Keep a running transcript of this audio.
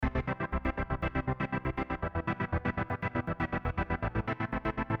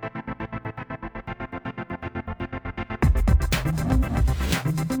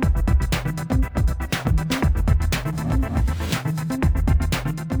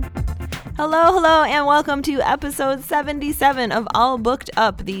Hello, and welcome to episode 77 of All Booked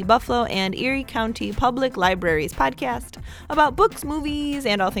Up, the Buffalo and Erie County Public Libraries podcast about books, movies,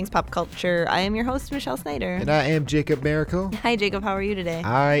 and all things pop culture. I am your host, Michelle Snyder. And I am Jacob Marico. Hi, Jacob. How are you today?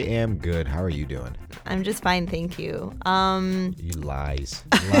 I am good. How are you doing? I'm just fine, thank you. You lies.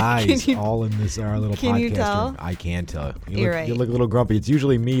 Lies all in this our little podcast. Can you tell? I can tell. You're right. You look a little grumpy. It's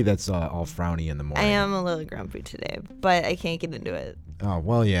usually me that's all frowny in the morning. I am a little grumpy today, but I can't get into it. Oh,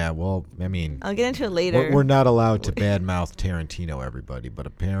 well, yeah. Well, I mean, I'll get into it later. We're not allowed to badmouth Tarantino, everybody, but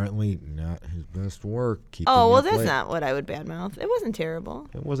apparently not his best work. That's not what I would badmouth. It wasn't terrible.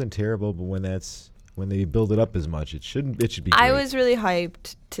 It wasn't terrible, but when they build it up as much, it should be great. I was really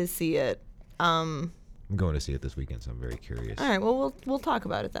hyped to see it. I'm going to see it this weekend, so I'm very curious. All right, well, we'll talk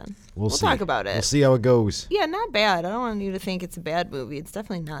about it then. We'll see. Talk about it. We'll see how it goes. Yeah, not bad. I don't want you to think it's a bad movie. It's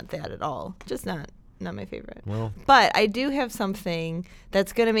definitely not that at all. Just not my favorite. Well, but I do have something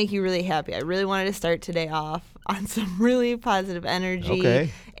that's going to make you really happy. I really wanted to start today off on some really positive energy.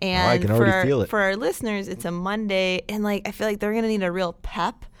 Okay. And I can already feel it. For our listeners, it's a Monday, and I feel like they're going to need a real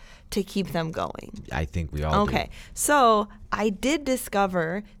pep to keep them going. I think we all do. Okay. So I did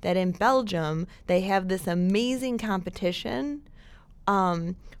discover that in Belgium, they have this amazing competition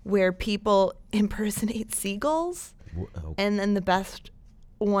where people impersonate seagulls, and then the best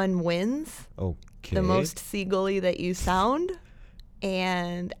one wins. Okay. The most seagull-y that you sound.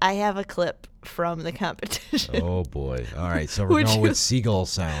 And I have a clip from the competition. Oh, boy. All right. So we're going with seagull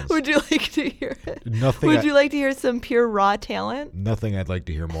sounds. Would you like to hear it? Would you like to hear some pure raw talent? Nothing I'd like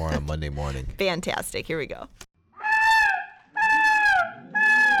to hear more on Monday morning. Fantastic. Here we go.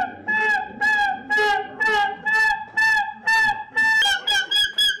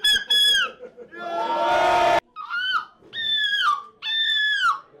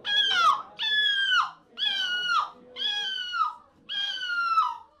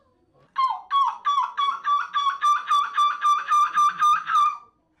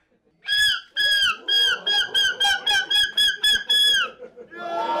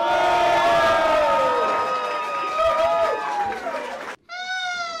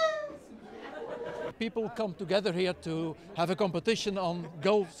 People come together here to have a competition on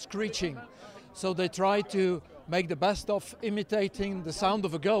gull screeching. So they try to make the best of imitating the sound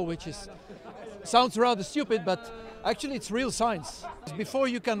of a gull, which sounds rather stupid, but actually it's real science. Before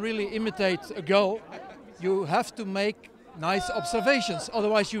you can really imitate a gull, you have to make nice observations,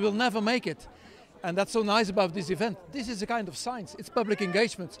 otherwise you will never make it. And that's so nice about this event. This is a kind of science. It's public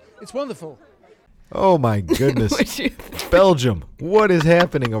engagement. It's wonderful. Oh my goodness. Belgium, what is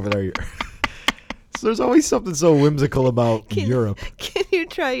happening over there? So there's always something so whimsical about Europe. Can you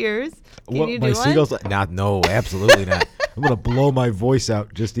try yours? Can you do my one? seagulls? No, absolutely not. I'm going to blow my voice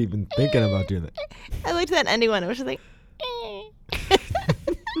out just even thinking about doing that. I liked that ending one. It was just like,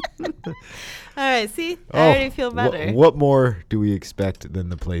 all right, see? I already feel better. What more do we expect than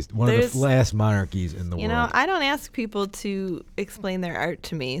one of the last monarchies in the world? You know, I don't ask people to explain their art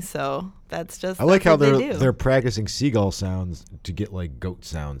to me, so that's just I like how they're practicing seagull sounds to get like goat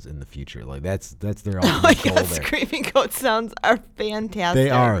sounds in the future. Like that's their oh my goal God, there. Screaming goat sounds are fantastic. They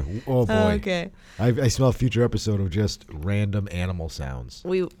are. Oh boy. Okay. I smell a future episode of just random animal sounds.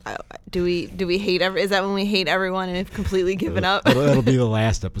 Do we hate Is that when we hate everyone and have completely given up? That'll be the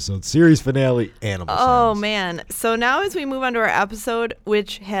last episode. Series finale, animal sounds. Oh man. So now as we move on to our episode,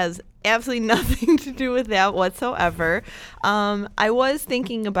 which has absolutely nothing to do with that whatsoever, I was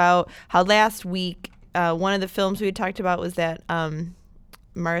thinking about how last week one of the films we had talked about was that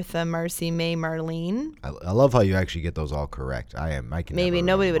Martha, Marcy, May, Marlene. I love how you actually get those all correct. I can maybe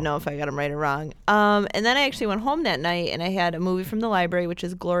nobody would know if I got them right or wrong. And then I actually went home that night and I had a movie from the library, which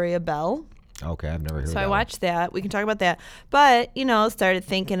is Gloria Bell. Okay, I've never heard of that. So I watched that. We can talk about that. But, started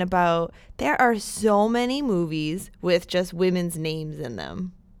thinking about there are so many movies with just women's names in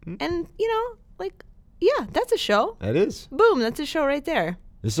them. And, that's a show. That is. Boom, that's a show right there.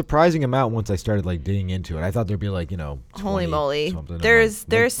 There's a surprising amount once I started digging into it. I thought there'd be 20 holy moly. Something.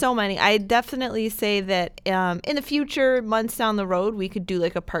 There's so many. I definitely say that in the future, months down the road, we could do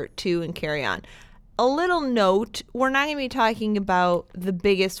a part 2 and carry on. A little note, we're not going to be talking about the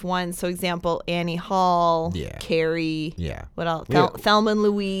biggest ones. So, example, Annie Hall, Carrie. Yeah. What else? Thelma and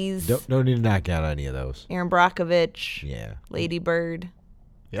Louise. Don't need to knock out any of those. Aaron Brockovich. Yeah. Lady Bird.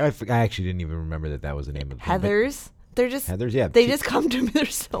 Yeah, I actually didn't even remember that was the name of the Heathers. They're just Heathers, yeah. They just come to me.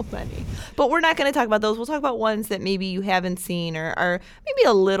 There's so many. But we're not going to talk about those. We'll talk about ones that maybe you haven't seen or are maybe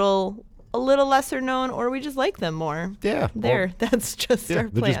a little lesser known, or we just like them more. Yeah. That's just our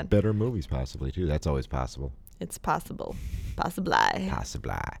plan. They're just better movies possibly too. That's always possible. It's possible. Possibly.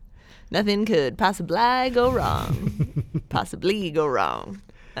 Possibly. Nothing could possibly go wrong. Possibly go wrong.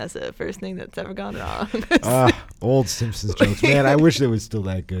 That's the first thing that's ever gone wrong. Old Simpsons jokes. Man, I wish they was still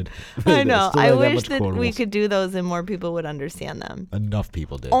that good. I know. I wish that quotables. we could do those and more people would understand them. Enough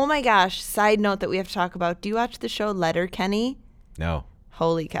people did. Oh my gosh. Side note that we have to talk about. Do you watch the show Letterkenny? No.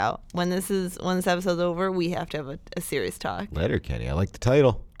 Holy cow. When this episode's over, we have to have a serious talk. Letterkenny. I like the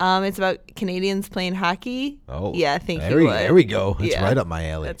title. It's about Canadians playing hockey. Oh. Yeah, I think you would. There we go. That's right up my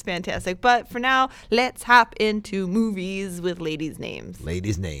alley. That's fantastic. But for now, let's hop into movies with ladies' names.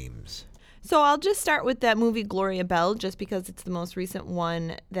 Ladies' names. So I'll just start with that movie Gloria Bell, just because it's the most recent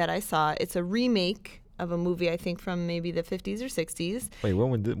one that I saw. It's a remake of a movie, I think, from maybe the 50s or 60s. Wait,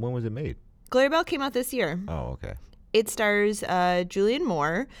 when was it made? Gloria Bell came out this year. Oh, okay. It stars Julianne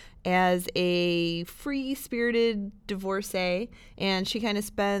Moore as a free-spirited divorcee, and she kind of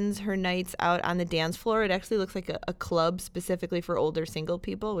spends her nights out on the dance floor. It actually looks like a club specifically for older single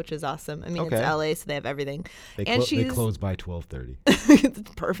people, which is awesome. I mean, It's LA, so they have everything. They close by 12:30. It's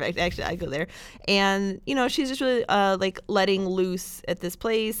perfect. Actually, I go there. And, she's just really letting loose at this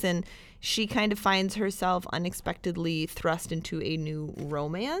place, and she kind of finds herself unexpectedly thrust into a new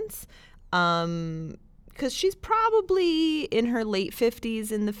romance. Because she's probably in her late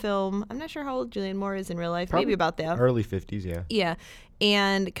 50s in the film. I'm not sure how old Julianne Moore is in real life. Maybe about that. Early 50s, yeah. Yeah.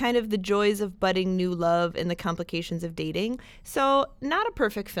 And kind of the joys of budding new love and the complications of dating. So not a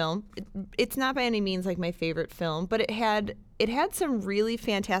perfect film. It's not by any means like my favorite film, but it had some really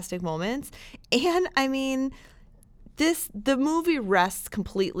fantastic moments. And I mean, the movie rests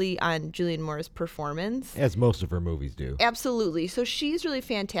completely on Julianne Moore's performance. As most of her movies do. Absolutely. So she's really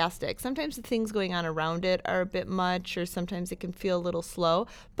fantastic. Sometimes the things going on around it are a bit much, or sometimes it can feel a little slow.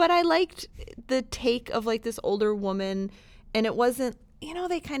 But I liked the take of this older woman, and it wasn't,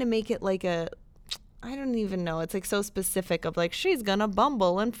 they kind of make it like I don't even know. It's so specific of she's going to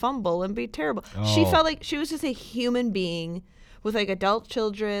bumble and fumble and be terrible. Oh. She felt like she was just a human being with adult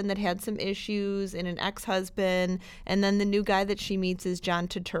children that had some issues and an ex-husband, and then the new guy that she meets is John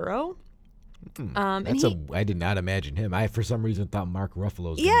Turturro. I did not imagine him. I for some reason thought Mark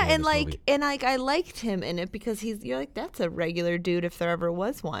Ruffalo was I liked him in it because you're that's a regular dude if there ever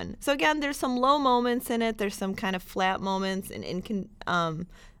was one. So again, there's some low moments in it. There's some kind of flat moments and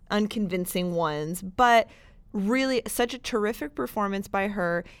unconvincing ones, but really such a terrific performance by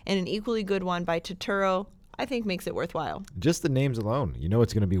her and an equally good one by Turturro, I think makes it worthwhile. Just the names alone,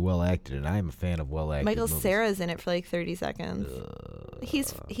 it's going to be well acted, and I am a fan of well acted. Michael movies. Cera's in it for 30 seconds.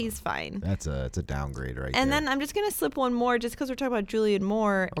 He's fine. It's a downgrade right there. And then I'm just going to slip one more, just because we're talking about Julianne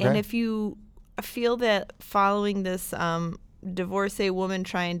Moore. Okay. And if you feel that following this divorcee woman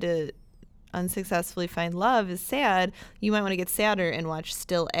trying to unsuccessfully find love is sad, you might want to get sadder and watch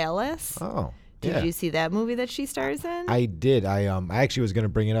Still Alice. Oh. Did you see that movie that she stars in? I did. I actually was going to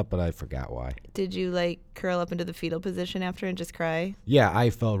bring it up, but I forgot why. Did you curl up into the fetal position after and just cry? Yeah, I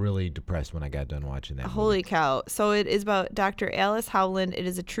felt really depressed when I got done watching that Holy movie. cow. So it is about Dr. Alice Howland. It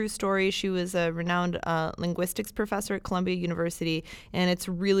is a true story. She was a renowned linguistics professor at Columbia University, and it's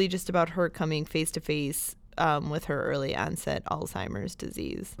really just about her coming face to face with her early onset Alzheimer's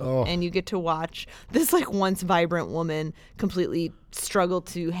disease. Oh. And you get to watch this once vibrant woman completely struggle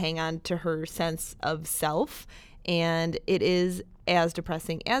to hang on to her sense of self. And it is as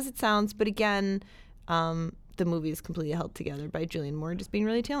depressing as it sounds. But again, the movie is completely held together by Julianne Moore just being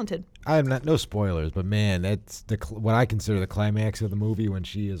really talented. I'm not, no spoilers, but man, that's what I consider the climax of the movie when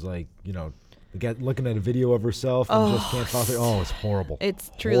she is looking at a video of herself and just can't follow through. Oh, it's horrible.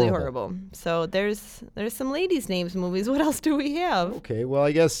 It's truly horrible. So there's some ladies' names movies. What else do we have? Okay, well,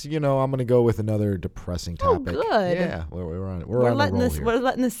 I guess, I'm going to go with another depressing topic. Oh, good. Yeah, we're on here. We're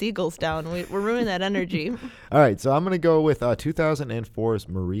letting the seagulls down. We're ruining that energy. All right, so I'm going to go with 2004's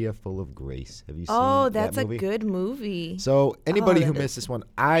Maria Full of Grace. Have you seen that movie? Oh, that's a good movie. So anybody who missed this one,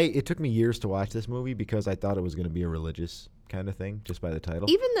 it took me years to watch this movie because I thought it was going to be a religious kind of thing just by the title.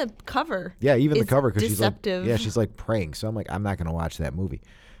 Even the cover. Yeah, even the cover because deceptive. she's praying. So I'm not going to watch that movie.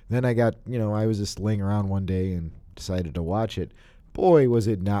 Then I got, I was just laying around one day and decided to watch it. Boy, was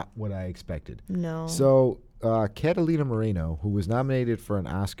it not what I expected. No. So Catalina Moreno, who was nominated for an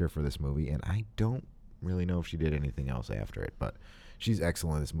Oscar for this movie, and I don't really know if she did anything else after it, but she's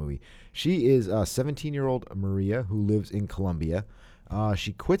excellent in this movie. She is a 17-year-old Maria who lives in Colombia.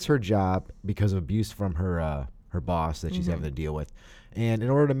 She quits her job because of abuse from her boss that she's having to deal with. And in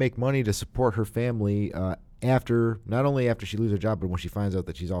order to make money to support her family, not only after she loses her job, but when she finds out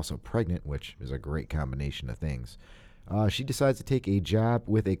that she's also pregnant, which is a great combination of things, she decides to take a job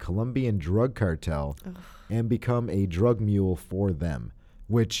with a Colombian drug cartel and become a drug mule for them.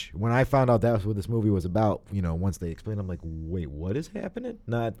 Which, when I found out that was what this movie was about, once they explained, I'm like, wait, what is happening?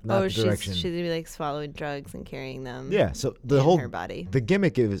 Not the direction. She's gonna be like swallowing drugs and carrying them. Yeah, so her body. The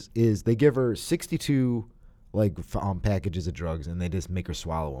gimmick is they give her 62 packages of drugs, and they just make her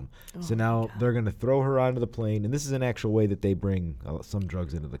swallow them. So now they're gonna throw her onto the plane, and this is an actual way that they bring some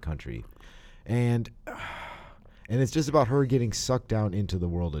drugs into the country, and it's just about her getting sucked down into the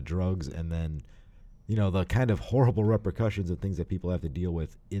world of drugs, and then the kind of horrible repercussions and things that people have to deal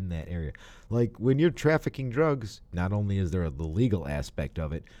with in that area. Like when you're trafficking drugs, not only is there the legal aspect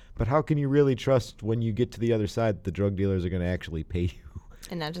of it, but how can you really trust when you get to the other side that the drug dealers are going to actually pay you?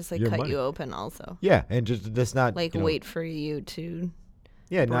 And not just cut money. you open also. Yeah, and just not wait for you to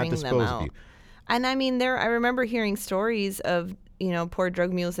not bring dispose them of out. you. And I mean, I remember hearing stories of poor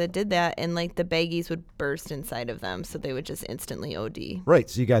drug mules that did that, and the baggies would burst inside of them, so they would just instantly OD. Right,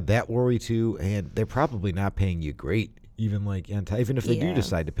 so you got that worry too, and they're probably not paying you great, even if they do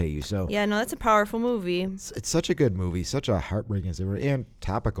decide to pay you. So yeah, no, that's a powerful movie. It's such a good movie, such a heartbreaking story, and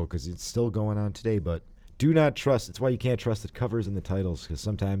topical because it's still going on today. But do not trust. It's why you can't trust the covers and the titles, because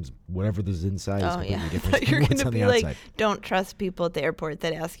sometimes whatever is inside is completely different You're than what's gonna on be the outside. like, don't trust people at the airport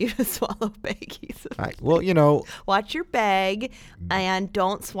that ask you to swallow baggies. All right, well, watch your bag and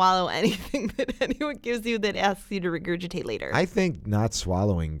don't swallow anything that anyone gives you that asks you to regurgitate later. I think not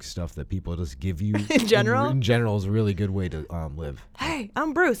swallowing stuff that people just give you in general is a really good way to live. Hey,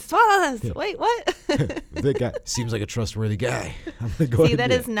 I'm Bruce. Swallow this. Yeah. Wait, what? That guy seems like a trustworthy guy. I'm gonna go See,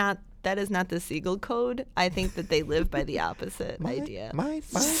 that is not the Siegel code. I think that they live by the opposite idea.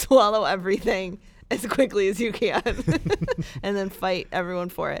 Swallow everything as quickly as you can and then fight everyone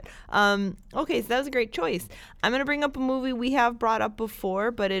for it. Okay, so that was a great choice. I'm going to bring up a movie we have brought up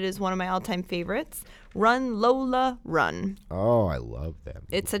before, but it is one of my all-time favorites, Run, Lola, Run. Oh, I love that movie.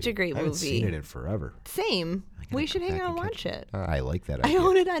 It's such a great movie. I haven't seen it in forever. Same. We should hang out and watch it. I like that idea. I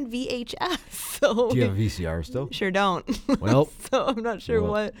own it on VHS. So do you have a VCR still? Sure don't. Well, so I'm not sure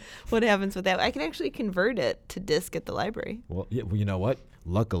what happens with that. I can actually convert it to disc at the library. Well, you know what?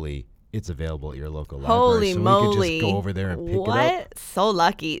 Luckily, it's available at your local Holy library. So moly. we could just go over there and pick it up. So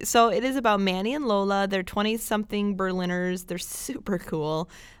lucky. So it is about Manny and Lola. They're 20-something Berliners. They're super cool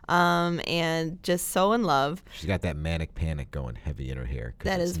and just so in love. She's got that manic panic going heavy in her hair.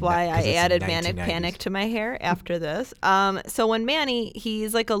 That is why I added manic panic to my hair after this. So when Manny,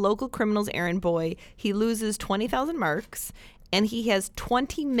 he's like a local criminal's errand boy. He loses 20,000 marks, and he has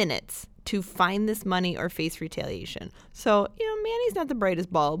 20 minutes to find this money or face retaliation. So, Manny's not the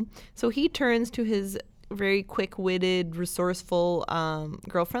brightest bulb. So he turns to his very quick-witted, resourceful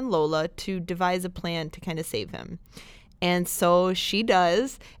girlfriend Lola to devise a plan to kind of save him. And so she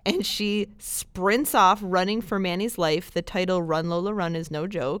does, and she sprints off running for Manny's life. The title Run, Lola, Run is no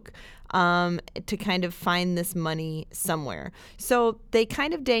joke, to kind of find this money somewhere. So they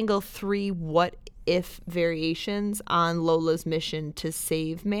kind of dangle 3 what-if variations on Lola's mission to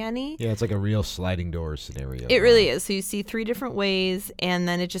save Manny. Yeah, it's like a real sliding door scenario. It really is. So you see 3 different ways, and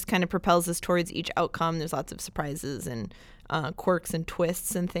then it just kind of propels us towards each outcome. There's lots of surprises and quirks and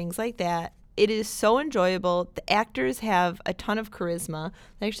twists and things like that. It is so enjoyable. The actors have a ton of charisma.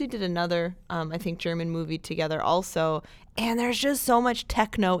 They actually did another, I think, German movie together also. And there's just so much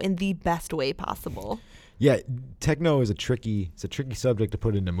techno in the best way possible. Yeah, techno is a tricky subject to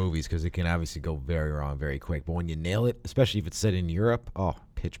put into movies because it can obviously go very wrong very quick. But when you nail it, especially if it's set in Europe,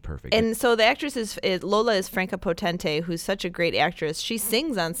 pitch perfect. And so the actress is Lola is Franca Potente, who's such a great actress. She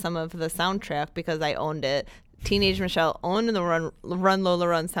sings on some of the soundtrack because I owned it. Teenage Michelle owned the Run Lola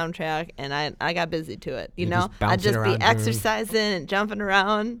Run soundtrack, and I got busy to it. I'd just be exercising and jumping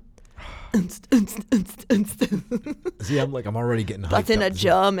around. See, I'm already getting hyped But in up. a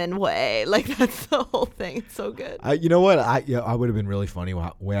German way. That's the whole thing. It's so good. You know what? I would have been really funny.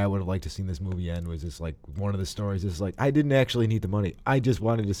 Way I would have liked to seen this movie end was just one of the stories is I didn't actually need the money. I just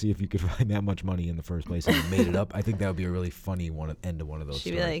wanted to see if you could find that much money in the first place and you made it up. I think that would be a really funny end to one of those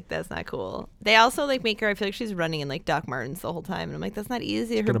She'd stories. be like, that's not cool. They also make her, I feel like she's running in Doc Martens the whole time. And I'm like, that's not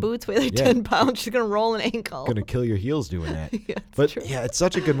easy. Her boots weigh 10 pounds. She's going to roll an ankle. Going to kill your heels doing that. Yeah, true. Yeah, it's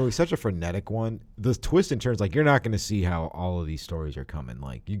such a good movie, such a frenetic one. The twist and turns, you're not going to see how all of these stories are coming.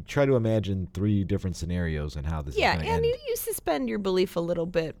 You try to imagine 3 different scenarios and how this is going to end. Yeah, and you suspend your belief a little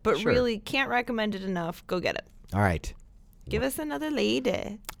bit, but really can't recommend it enough. Go get it. All right. Give us another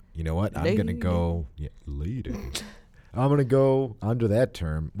lady. You know what? I'm going to go... Yeah, lady. I'm going to go under that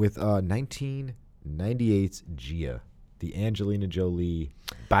term with 1998's Gia, the Angelina Jolie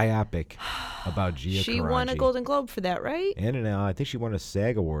biopic about Gia She Karaji. won a Golden Globe for that, right? And I think she won a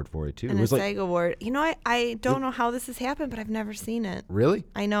SAG award for it, too. And it was a SAG award. I don't know how this has happened, but I've never seen it. Really?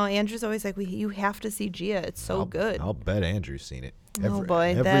 I know. Andrew's always like, you have to see Gia. It's so good. I'll bet Andrew's seen it. Oh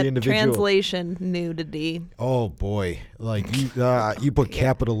boy, every that individual. translation nudity. Oh boy, like you put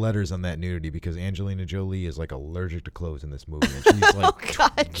capital letters on that nudity because Angelina Jolie is like allergic to clothes in this movie, and she's like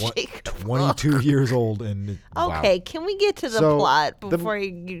God, Jacob. 22 years old, and Okay, wow. can we get to the So, plot the- before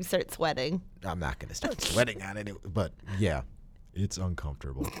you start sweating? I'm not gonna start sweating on it, but yeah, it's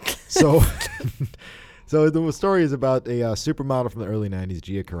uncomfortable. So, so the story is about a supermodel from the early '90s,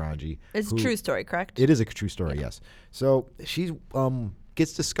 Gia Karanji. It's a true story, correct? It is a true story, yes. So she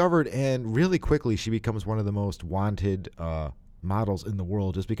gets discovered, and really quickly she becomes one of the most wanted models in the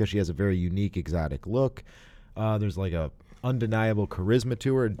world just because she has a very unique, exotic look. There's like a undeniable charisma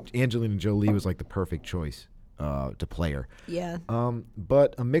to her. Angelina Jolie was like the perfect choice to play her. Yeah.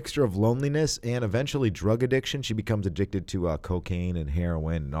 But a mixture of loneliness and eventually drug addiction. She becomes addicted to cocaine and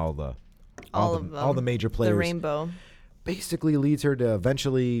heroin and all the major players. The rainbow. Basically leads her to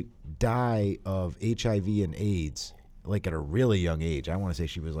eventually die of HIV and AIDS, like at a really young age. I want to say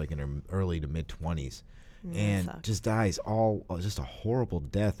she was like in her early to mid 20s, and sucks. just dies just a horrible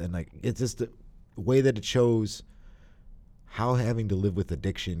death. And like it's just the way that it shows how having to live with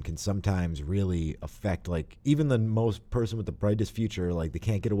addiction can sometimes really affect like even the most person with the brightest future. Like they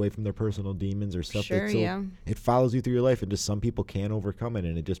can't get away from their personal demons or stuff. Sure, yeah. It follows you through your life, and just some people can't overcome it,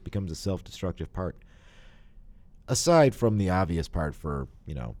 and it just becomes a self-destructive part. Aside from the obvious part for,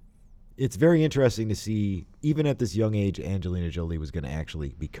 it's very interesting to see, even at this young age, Angelina Jolie was going to actually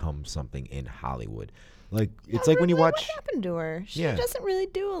become something in Hollywood. Like, it's like when you watch... What happened to her? She Yeah. doesn't really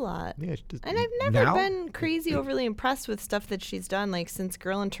do a lot. Yeah, she just- And I've never now? been crazy overly impressed with stuff that she's done. Like, since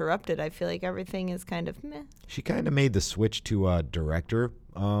Girl Interrupted, I feel like everything is kind of meh. She kind of made the switch to director,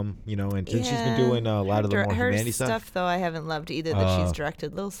 and since she's been doing a lot of the more her humanity stuff, though, I haven't loved either that she's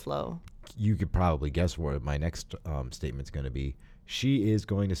directed. A little slow. You could probably guess what my next statement's going to be. She is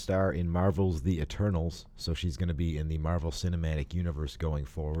going to star in Marvel's The Eternals, so she's going to be in the Marvel Cinematic Universe going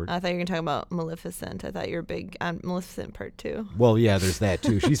forward. I thought you were going to talk about Maleficent. I thought you were big on Maleficent Part 2. Well, yeah, there's that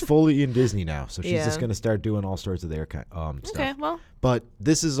too. She's fully in Disney now, so she's Yeah. just going to start doing all sorts of their stuff. Okay, well, But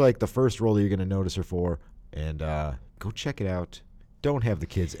this is like the first role that you're going to notice her for, and go check it out. Don't have the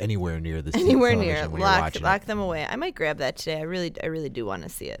kids anywhere near this. anywhere near. television when you're watching Lock it. them away. I might grab that today. I really do want to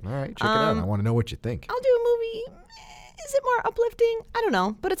see it. All right, check it out. I want to know what you think. I'll do a movie. Is it more uplifting? I don't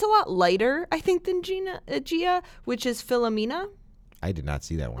know, but it's a lot lighter, I think, than Gia, which is Philomena. I did not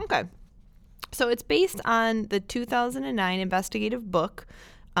see that one. Okay. So it's based on the 2009 investigative book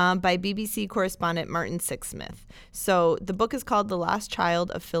by BBC correspondent Martin Sixsmith. So the book is called The Lost Child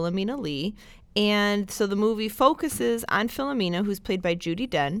of Philomena Lee. And so the movie focuses on Philomena, who's played by Judi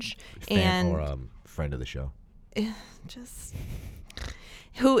Dench. Fan or friend of the show. Just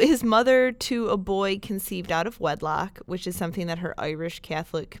who is mother to a boy conceived out of wedlock, which is something that her Irish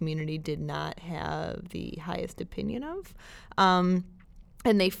Catholic community did not have the highest opinion of.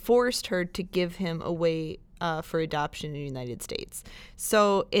 And they forced her to give him away for adoption in the United States.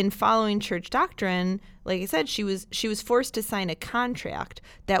 So in following church doctrine, like I said, she was forced to sign a contract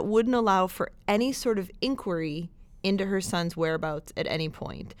that wouldn't allow for any sort of inquiry into her son's whereabouts at any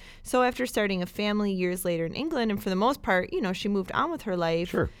point. So after starting a family years later in England, and for the most part, she moved on with her life.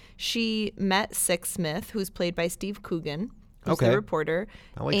 Sure. She met Sixsmith, who's played by Steve Coogan, who's Okay. the reporter.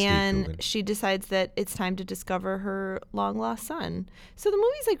 I like Steve and Coogan. she decides that it's time to discover her long lost son. So the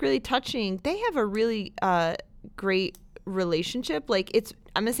movie's like really touching. They have a really great relationship. Like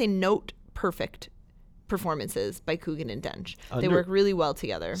I'm gonna say note perfect performances by Coogan and Dench. They work really well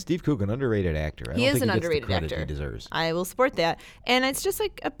together. Steve Coogan, underrated actor. I He don't is think an he gets underrated the credit actor. he deserves. I will support that. And it's just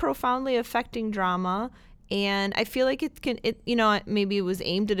like a profoundly affecting drama. And I feel like maybe it was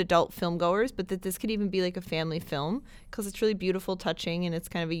aimed at adult film goers, but that this could even be like a family film because it's really beautiful, touching, and it's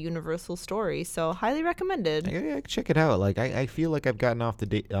kind of a universal story. So highly recommended. I check it out. Like I feel like I've gotten off the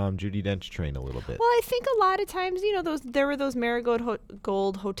Judi Dench train a little bit. Well, I think a lot of times, there were those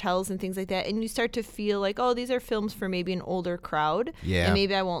marigold hotels and things like that, and you start to feel like, oh, these are films for maybe an older crowd, Yeah. and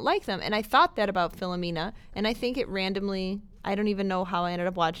maybe I won't like them. And I thought that about Philomena, and I think it randomly, I don't even know how I ended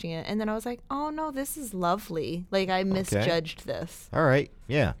up watching it, and then I was like, oh no, this is lovely. Like I misjudged this. All right.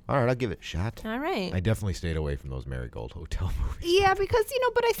 Yeah. All right. I'll give it a shot. All right. I definitely stayed away from those Marigold Hotel movies. Yeah, because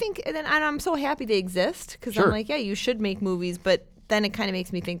but I think, and I'm so happy they exist because Sure. I'm like, yeah, you should make movies, but then it kind of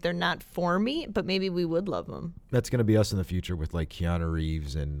makes me think they're not for me, but maybe we would love them. That's gonna be us in the future with like Keanu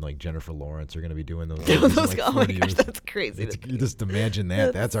Reeves and like Jennifer Lawrence are gonna be doing those. movies in, like, Oh my 40 gosh, years. that's crazy. You just imagine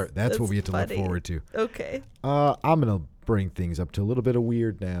that. That's what we get to funny. look forward to. Okay. I'm gonna bring things up to a little bit of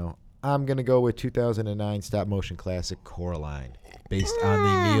weird now. I'm gonna go with 2009 stop motion classic Coraline, based on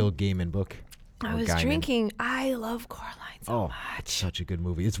the Neil Gaiman book. I or was Gaiman. drinking. I love Coraline so much. Such a good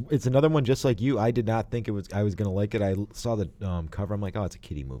movie. It's another one just like you. I did not think I was gonna like it. I saw the cover. I'm like, oh, it's a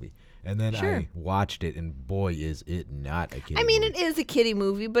kiddie movie. And then I watched it, and boy, is it not a kiddie movie. I mean, it is a kiddie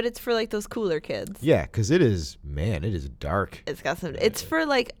movie, but it's for like those cooler kids. Yeah, because it is dark. It's got some. It's for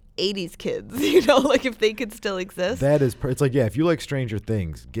like 80s kids, like if they could still exist. That is, it's like, yeah, if you like Stranger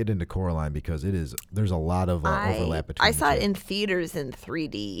Things, get into Coraline because there's a lot of overlap between I saw the it two. in theaters in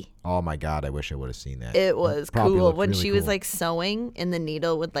 3D. Oh my God, I wish I would have seen that. It was Probably cool looked when really she was cool. like sewing and the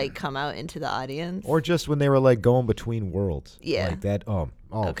needle would like come out into the audience. Or just when they were like going between worlds. Yeah. Like that.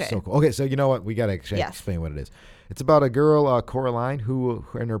 Okay. So cool. Okay, so you know what? We got to explain what it is. It's about a girl, Coraline, who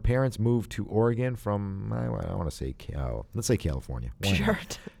and her parents moved to Oregon from, I want to say, let's say California. Why not? Sure.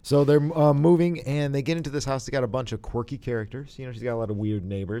 So they're moving, and they get into this house. They got a bunch of quirky characters. She's got a lot of weird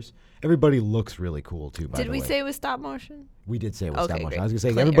neighbors. Everybody looks really cool, too, by the way. Did we say it was stop motion? We did say it was Okay, stop motion. great. I was going to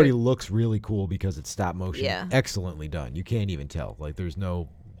say, Clear. everybody looks really cool because it's stop motion. Yeah. Excellently done. You can't even tell. Like, there's no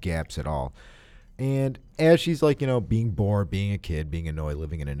gaps at all. And as she's like, being bored, being a kid, being annoyed,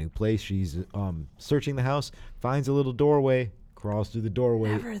 living in a new place, she's searching the house, finds a little doorway, crawls through the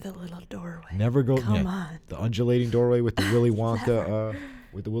doorway. Never the little doorway. Never go. Come on. The undulating doorway with the Willy Wonka,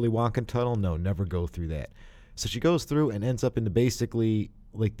 with the Willy Wonka tunnel. No, never go through that. So she goes through and ends up into basically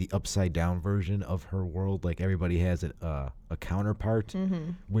like the upside down version of her world. Like everybody has a counterpart,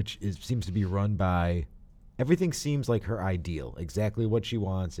 which seems to be run by. Everything seems like her ideal, exactly what she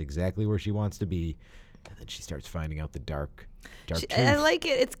wants, exactly where she wants to be, and then she starts finding out the dark truth. I like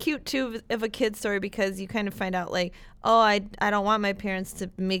it. It's cute too of a kid's story because you kind of find out like, oh, I don't want my parents to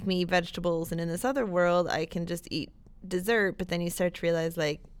make me eat vegetables, and in this other world I can just eat dessert. But then you start to realize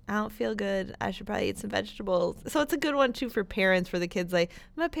like, I don't feel good. I should probably eat some vegetables. So it's a good one too for parents, for the kids like,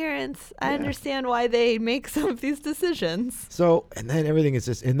 my parents, I understand why they make some of these decisions. So, and then everything is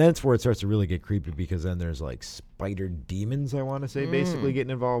just, and that's where it starts to really get creepy because then there's like spider demons, I want to say, basically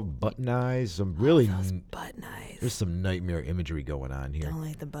getting involved, button eyes, some really, Those button eyes. there's some nightmare imagery going on here. Don't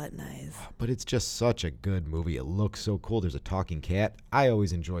like the button eyes. But it's just such a good movie. It looks so cool. There's a talking cat. I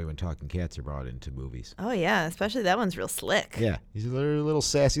always enjoy when talking cats are brought into movies. Oh yeah, especially that one's real slick. Yeah, he's a little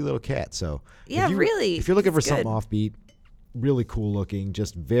sassy little cat. So Yeah, really, if you're looking for it's something good. offbeat, really cool looking,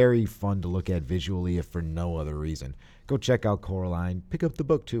 just very fun to look at visually, if for no other reason, go check out Coraline. Pick up the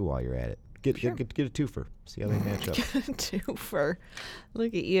book too while you're at it. Get a twofer. See how they match up. Twofer.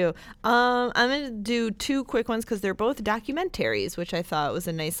 Look at you. I'm going to do two quick ones because they're both documentaries, which I thought was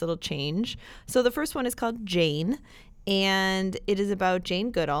a nice little change. So the first one is called Jane, and it is about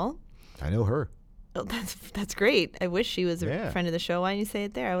Jane Goodall. I know her. Oh, that's great. I wish she was a Yeah. friend of the show. Why didn't you say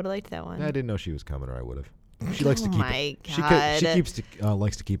it there? I would have liked that one. I didn't know she was coming, or I would have. She likes to keep my it. God. She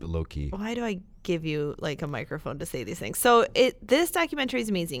likes to keep it low key. Why do I give you like a microphone to say these things? So this documentary is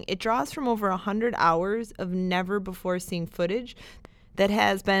amazing. It draws from over 100 hours of never before seen footage that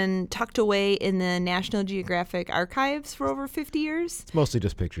has been tucked away in the National Geographic archives for over 50 years. It's mostly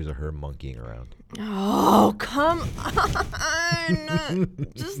just pictures of her monkeying around. Oh, come on.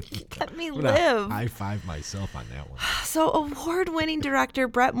 Just let me I'm gonna live. high five myself on that one. So award-winning director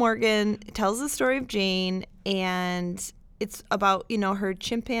Brett Morgan tells the story of Jane, and it's about, her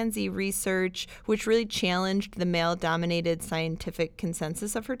chimpanzee research, which really challenged the male-dominated scientific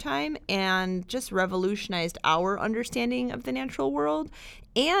consensus of her time and just revolutionized our understanding of the natural world.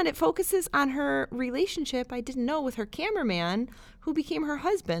 And it focuses on her relationship, I didn't know, with her cameraman, who became her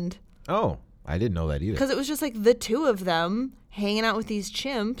husband. Oh, I didn't know that either. Because it was just like the two of them hanging out with these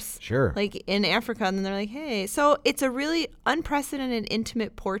chimps. Sure. Like in Africa. And then they're like, hey. So it's a really unprecedented,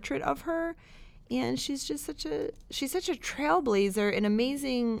 intimate portrait of her. And she's just such a trailblazer, an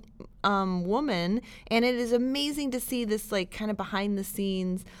amazing woman. And it is amazing to see this like kind of behind the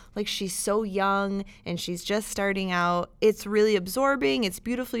scenes. Like she's so young and she's just starting out. It's really absorbing. It's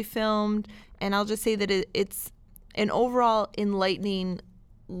beautifully filmed. And I'll just say that it's an overall enlightening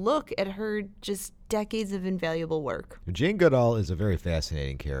look at her just decades of invaluable work. Jane Goodall is a very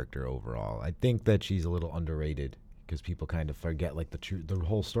fascinating character overall. I think that she's a little underrated because people kind of forget like the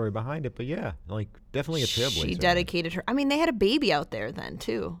whole story behind it. But yeah, like definitely a trailblazer. She dedicated her. I mean, they had a baby out there then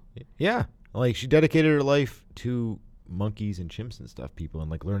too. Yeah, like she dedicated her life to monkeys and chimps and stuff, people,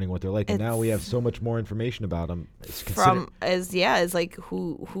 and like learning what they're like. And now we have so much more information about them. As like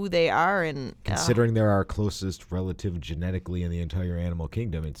who they are, and considering they're our closest relative genetically in the entire animal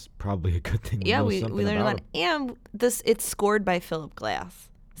kingdom, it's probably a good thing. Yeah, know we something learned a about lot. And it's scored by Philip Glass.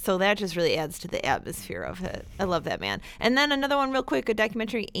 So that just really adds to the atmosphere of it. I love that man. And then another one real quick, a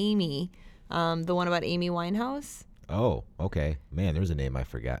documentary, Amy, the one about Amy Winehouse. Oh, okay. Man, there's a name I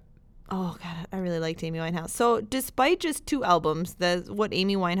forgot. Oh God, I really liked Amy Winehouse. So, despite just 2 albums, that's what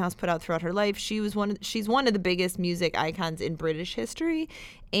Amy Winehouse put out throughout her life, she's one of the biggest music icons in British history,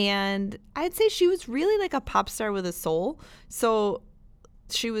 and I'd say she was really like a pop star with a soul. So,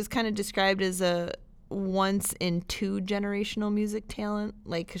 she was kind of described as a once in 2 generational music talent,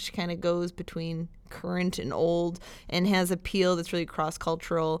 like 'cause she kind of goes between current and old, and has appeal that's really cross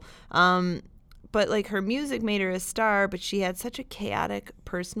cultural. But like her music made her a star, but she had such a chaotic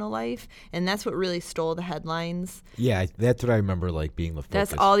personal life, and that's what really stole the headlines. Yeah, that's what I remember, like being the focus.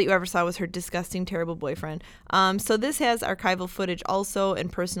 That's all that you ever saw was her disgusting, terrible boyfriend. So this has archival footage also and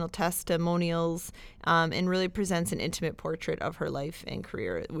personal testimonials, and really presents an intimate portrait of her life and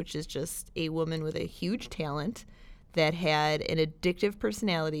career, which is just a woman with a huge talent that had an addictive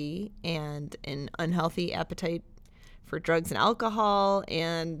personality and an unhealthy appetite for drugs and alcohol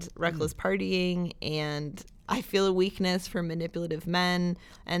and reckless partying, and I feel a weakness for manipulative men,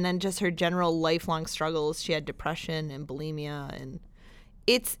 and then just her general lifelong struggles. She had depression and bulimia, and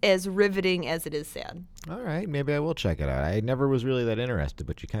it's as riveting as it is sad. All right, maybe I will check it out. I never was really that interested,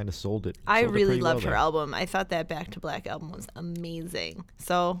 but you kind of sold it. I sold it really pretty loved well her there. album. I thought that Back to Black album was amazing.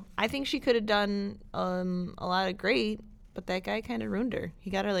 So I think she could have done a lot of great, but that guy kind of ruined her. He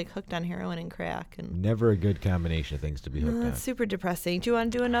got her like hooked on heroin and crack, and Never a good combination of things to be hooked on. that's super depressing. Do you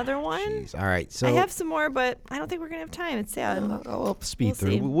want to do another one? Jeez. All right, so I have some more, but I don't think we're gonna have time. It's sad. I'll speed We'll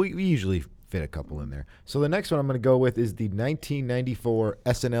through. see. We usually fit a couple in there. So the next one I'm going to go with is the 1994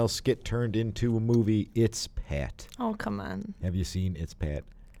 SNL skit turned into a movie, It's Pat. Oh, come on. Have you seen It's Pat?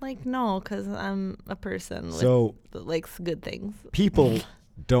 Like, no, because I'm a person So that likes good things. people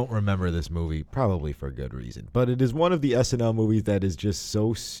don't remember this movie, probably for a good reason. But it is one of the SNL movies that is just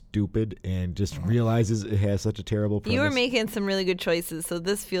so stupid and just realizes it has such a terrible premise. You were making some really good choices, so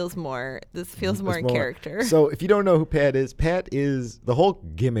this feels more It's in character. So if you don't know who Pat is the whole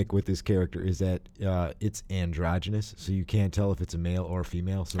gimmick with this character is that it's androgynous, so you can't tell if it's a male or a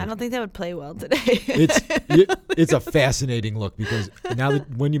female. So I don't think that would play well today. it's a fascinating look, because now that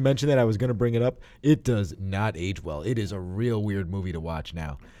when you mention that, I was going to bring it up. It does not age well. It is a real weird movie to watch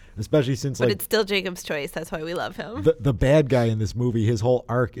now, especially since But it's still Jacob's choice. That's why we love him. the bad guy in this movie, his whole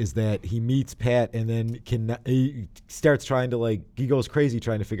arc is that he meets Pat and then he starts trying to he goes crazy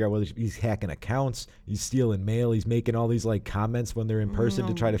trying to figure out whether he's hacking accounts, he's stealing mail, he's making all these comments when they're in person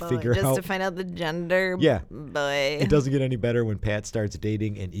to try to figure just out. to find out the gender. Yeah. Boy. It doesn't get any better when Pat starts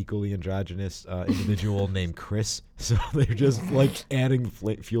dating an equally androgynous individual named Chris. So they're just adding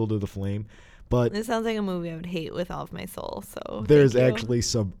fuel to the flame. But This sounds like a movie I would hate with all of my soul. So there's thank you. actually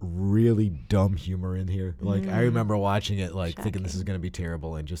some really dumb humor in here. I remember watching it thinking this is going to be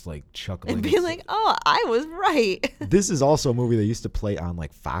terrible and just chuckling. And being like, oh, I was right. This is also a movie that used to play on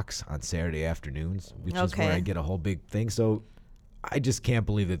Fox on Saturday afternoons, which is where Okay. I get a whole big thing. So I just can't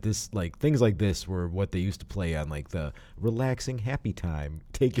believe that this things like this were what they used to play on the relaxing happy time.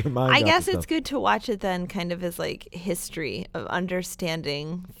 Take your mind I off guess of it's stuff. good to watch it then kind of as history of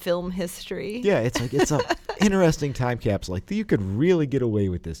understanding film history. Yeah, it's a interesting time capsule. You could really get away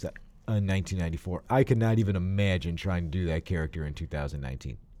with this in 1994. I could not even imagine trying to do that character in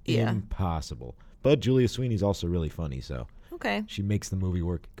 2019. Yeah. Impossible. But Julia Sweeney's also really funny, so Okay. she makes the movie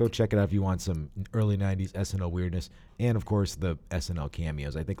work. Go check it out if you want some early 90s SNL weirdness. And, of course, the SNL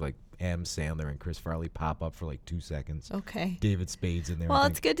cameos. I think, Adam Sandler and Chris Farley pop up for, 2 seconds. Okay. David Spade's in there. Well, I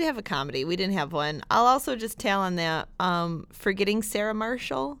it's think. good to have a comedy. We didn't have one. I'll also just tell on that, Forgetting Sarah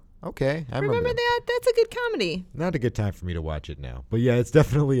Marshall. Okay. I Remember that? That's a good comedy. Not a good time for me to watch it now. But, yeah, it's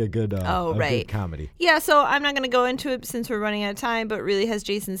definitely a good, right. good comedy. Yeah, so I'm not going to go into it since we're running out of time, but really has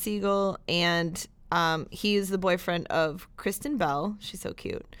Jason Segel, and he is the boyfriend of Kristen Bell. She's so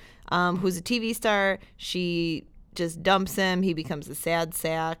cute. Who's a TV star. She just dumps him. He becomes a sad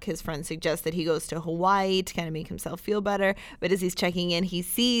sack. His friend suggests that he goes to Hawaii to kind of make himself feel better. But as he's checking in, he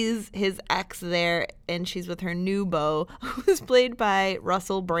sees his ex there, and she's with her new beau, who's played by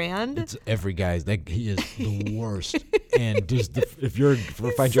Russell Brand. It's every guy's. He is the worst. And just if you're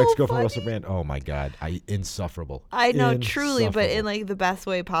find so your ex-girlfriend funny. Russell Brand, oh my God, I insufferable. know, truly, but in Insufferable. the best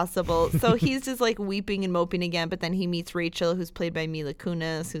way possible. So he's just weeping and moping again, but then he meets Rachel, who's played by Mila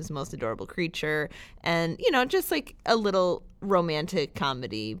Kunis, who's the most adorable creature, and just a little romantic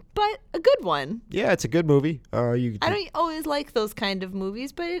comedy, but a good one. Yeah, it's a good movie. I don't always like those kind of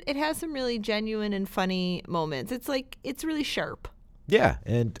movies, but it has some really genuine and funny moments. It's really sharp. Yeah,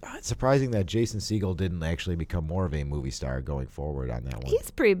 and it's surprising that Jason Segel didn't actually become more of a movie star going forward on that one. He's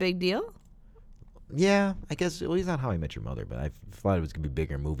a pretty big deal. Yeah, I guess. Well, he's not How I Met Your Mother, but I thought it was gonna be a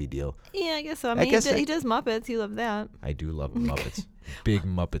bigger movie deal. Yeah, I guess so. I mean, he does Muppets. You love that. I do love Muppets. Big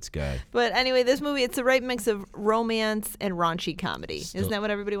Muppets guy. But anyway, this movie, it's the right mix of romance and raunchy comedy. Isn't that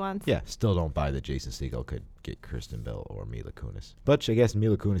what everybody wants? Yeah, still don't buy that Jason Segel could get Kristen Bell or Mila Kunis. But I guess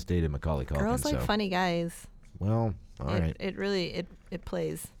Mila Kunis dated Macaulay Culkin. Girls like funny guys. Well, all right. It really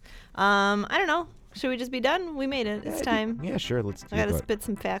plays. I don't know. Should we just be done? We made it. It's time. Yeah, sure. Let's do it. I got to spit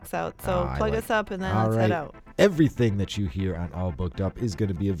some facts out. So plug us up and then All let's right. head out. Everything that you hear on All Booked Up is going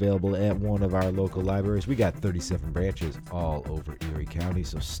to be available at one of our local libraries. We got 37 branches all over Erie County,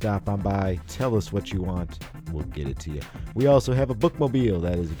 so stop on by, tell us what you want, we'll get it to you. We also have a bookmobile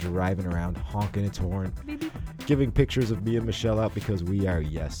that is driving around honking its horn, giving pictures of me and Michelle out because we are,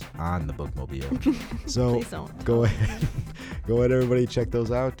 yes, on the bookmobile. So Please don't. go ahead, everybody, check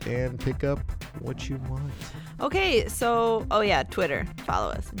those out and pick up what you want. Okay, so Twitter.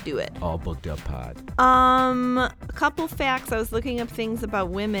 Follow us. Do it. All Booked Up Pod. A couple facts. I was looking up things about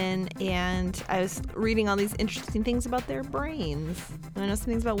women, and I was reading all these interesting things about their brains. I know some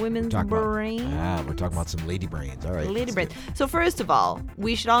things about women's brains. We're talking about some lady brains. All right. Lady brains. So first of all,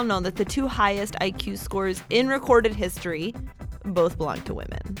 we should all know that the two highest IQ scores in recorded history both belong to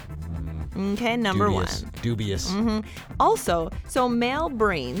women. Okay, number one. Dubious. Mm-hmm. Also, so male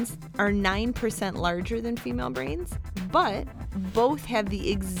brains are 9% larger than female brains, but both have the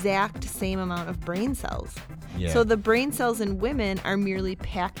exact same amount of brain cells. Yeah. So the brain cells in women are merely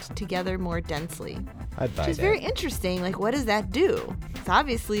packed together more densely. I'd buy Which is that. very interesting. Like, what does that do? It's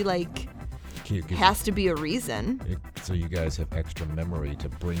obviously has to be a reason. So you guys have extra memory to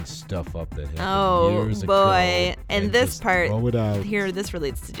bring stuff up that happened Oh years ago. boy. And this just part throw it out. here, this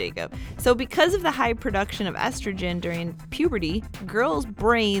relates to Jacob. So because of the high production of estrogen during puberty, girls'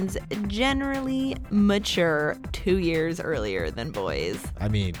 brains generally mature 2 years earlier than boys. I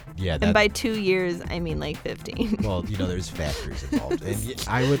mean, yeah. And by 2 years, I mean like 15. Well, there's factors involved. And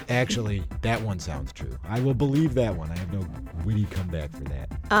I would actually, that one sounds true. I will believe that one. I have no witty comeback for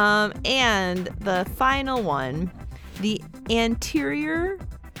that. And the final one, the anterior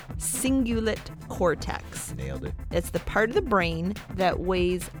cingulate cortex. Nailed it. It's the part of the brain that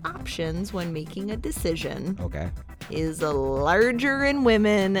weighs options when making a decision. Okay. Is larger in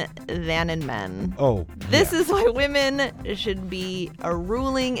women than in men. Oh, This is why women should be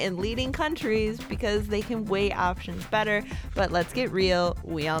ruling and leading countries, because they can weigh options better. But let's get real.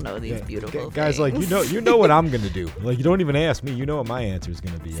 We all know these beautiful guys. things. Like you know what I'm gonna do. Like, you don't even ask me. You know what my answer is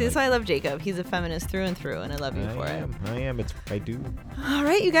gonna be. See, that's why I love Jacob. He's a feminist through and through, and I love you for it. I am. I do. All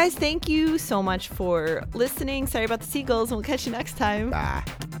right, you guys. Thank you so much for listening. Sorry about the seagulls, and we'll catch you next time. Bye.